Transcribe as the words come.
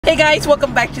Hey guys,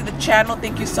 welcome back to the channel.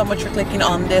 Thank you so much for clicking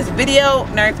on this video.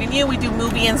 Now if you're new, we do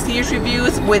movie and series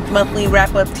reviews with monthly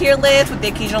wrap-up tier lists with the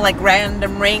occasional like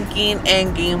random ranking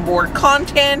and game board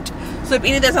content. So if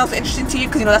any of that sounds interesting to you,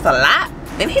 because you know that's a lot,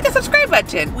 then hit the subscribe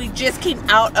button. We just came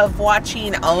out of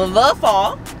watching The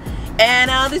Fall,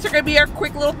 and these are going to be our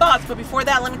quick little thoughts. But before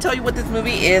that, let me tell you what this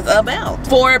movie is about.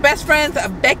 For best friends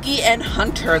Becky and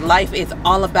Hunter, life is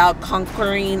all about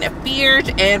conquering fears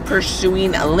and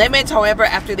pursuing limits. However,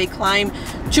 after they climb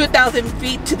 2,000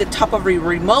 feet to the top of a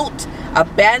remote,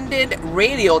 abandoned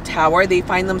radio tower, they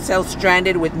find themselves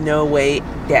stranded with no way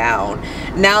down.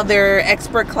 Now their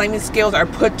expert climbing skills are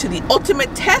put to the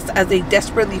ultimate test as they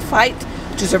desperately fight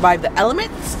to survive the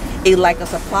elements, a lack of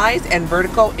supplies, and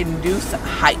vertigo-induced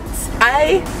heights.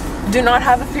 I do not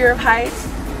have a fear of heights,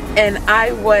 and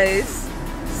I was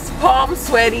palm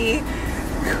sweaty.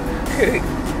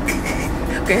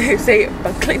 Okay, say it,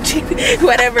 clenching,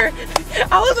 whatever.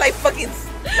 I was like fucking.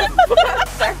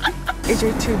 Sorry. Is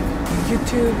your YouTube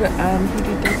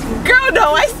PG-13? Girl,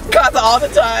 no, I cuss all the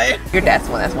time. Your dad's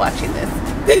the one that's watching this.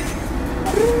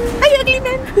 Hi, ugly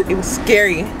man. It was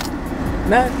scary.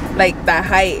 Not like the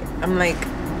height. I'm like.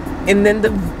 And then the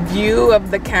view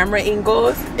of the camera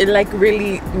angles, it like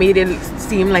really made it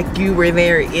seem like you were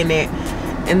there in it.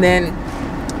 And then,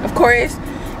 of course,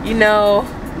 you know,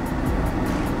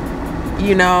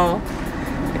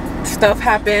 stuff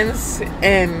happens,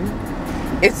 and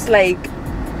it's like,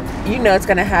 you know, it's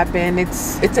gonna happen.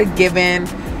 It's a given.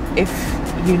 If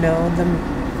you know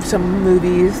some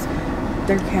movies,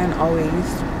 there can always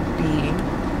be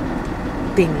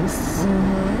things.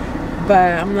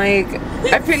 But I'm like,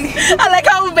 I like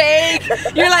how vague.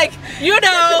 You're like, you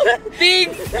know,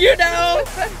 things, you know.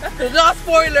 No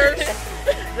spoilers.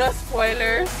 No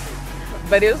spoilers.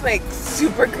 But it was like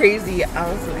super crazy.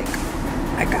 I was like,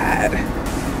 oh my God.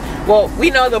 Well, we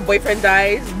know the boyfriend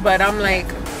dies, but I'm like,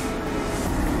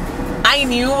 I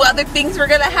knew other things were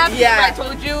gonna happen. Yeah. I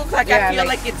told you. Like, yeah, I feel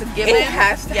like it's a given. It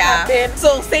has to happen.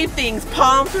 So same things.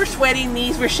 Palms were sweating,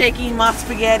 knees were shaking, mock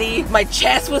spaghetti. My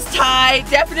chest was tight.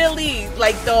 Definitely.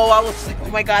 Like though, I was like, oh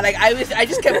my God. Like I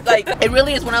just kept like. It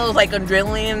really is one of those like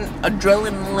adrenaline.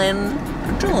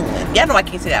 Yeah, no, I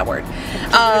can't say that word.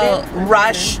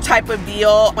 Rush type of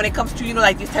deal. When it comes to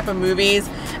like these type of movies,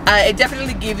 it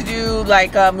definitely gives you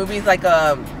like movies like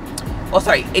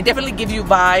it definitely gives you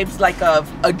vibes like of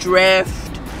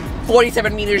Adrift,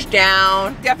 47 meters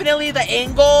down. Definitely the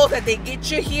angle that they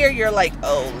get you here, you're like,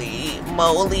 holy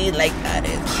moly, like that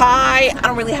is high. I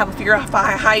don't really have a fear of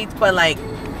high heights, but like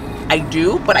I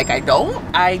do, but like I don't.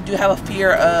 I do have a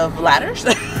fear of ladders.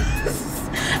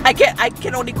 I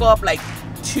can only go up like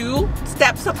 2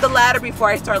 steps up the ladder before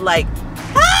I start like,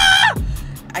 ah!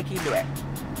 I can't do it.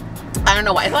 I don't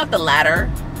know why. It's not the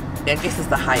ladder. I guess it's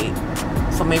the height.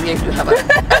 So maybe I do have a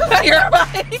fear of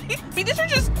height. I mean, these are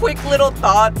just quick little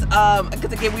thoughts.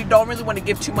 Because again, we don't really want to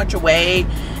give too much away.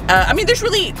 I mean, there's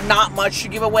really not much to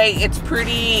give away. It's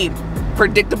pretty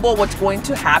predictable what's going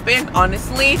to happen,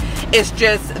 honestly. It's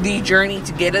just the journey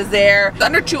to get us there. It's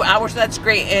under 2 hours, so that's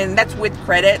great, and that's with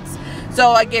credits.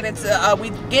 So again, it's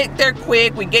we get there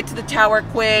quick, we get to the tower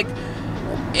quick,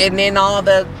 and then all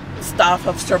the stuff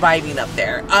of surviving up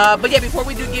there. But yeah, before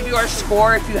we do give you our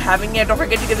score, if you haven't yet, don't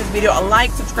forget to give this video a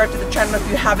like, subscribe to the channel if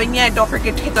you haven't yet. Don't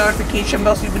forget to hit the notification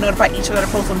bell so you'll be notified each time I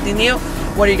post something new.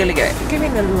 What are you gonna get?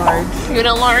 Giving a large. You're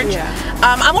gonna large? Yeah.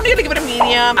 I'm only gonna give it a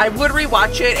medium. I would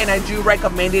rewatch it, and I do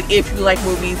recommend it if you like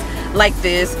movies like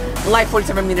this, like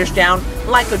 47 meters down,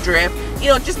 like Adrift. You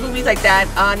know, just movies like that.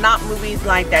 Not movies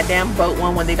like that damn boat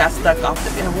one when they got stuck off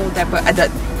the, what was that? But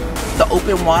the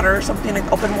open water or something,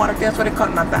 like open water, that's what it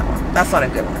called. Not that one. That's not a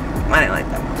good one. I didn't like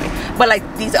that movie. But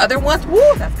like these other ones, woo,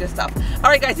 that's good stuff.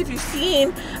 Alright guys, if you've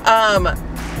seen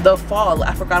The Fall,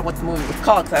 I forgot what the movie was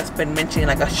called because I've been mentioning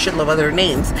like a shitload of other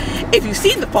names. If you've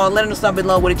seen The Fall, let us know down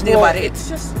below what did you think about it. It's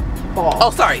just Fall.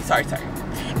 Oh, sorry.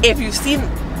 If you've seen,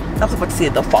 I was about to say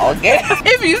The Fall again.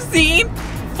 If you've seen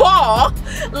Fall,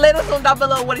 let us know down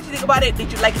below what did you think about it.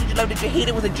 Did you like it? Did you love it? Did you hate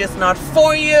it? Was it just not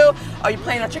for you? Are you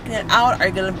planning on checking it out? Are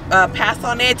you gonna pass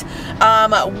on it?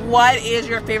 What is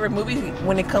your favorite movie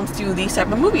when it comes to these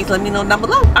type of movies? Let me know down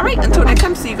below. All right, until next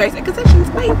time, see you guys at concessions.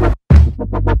 Bye.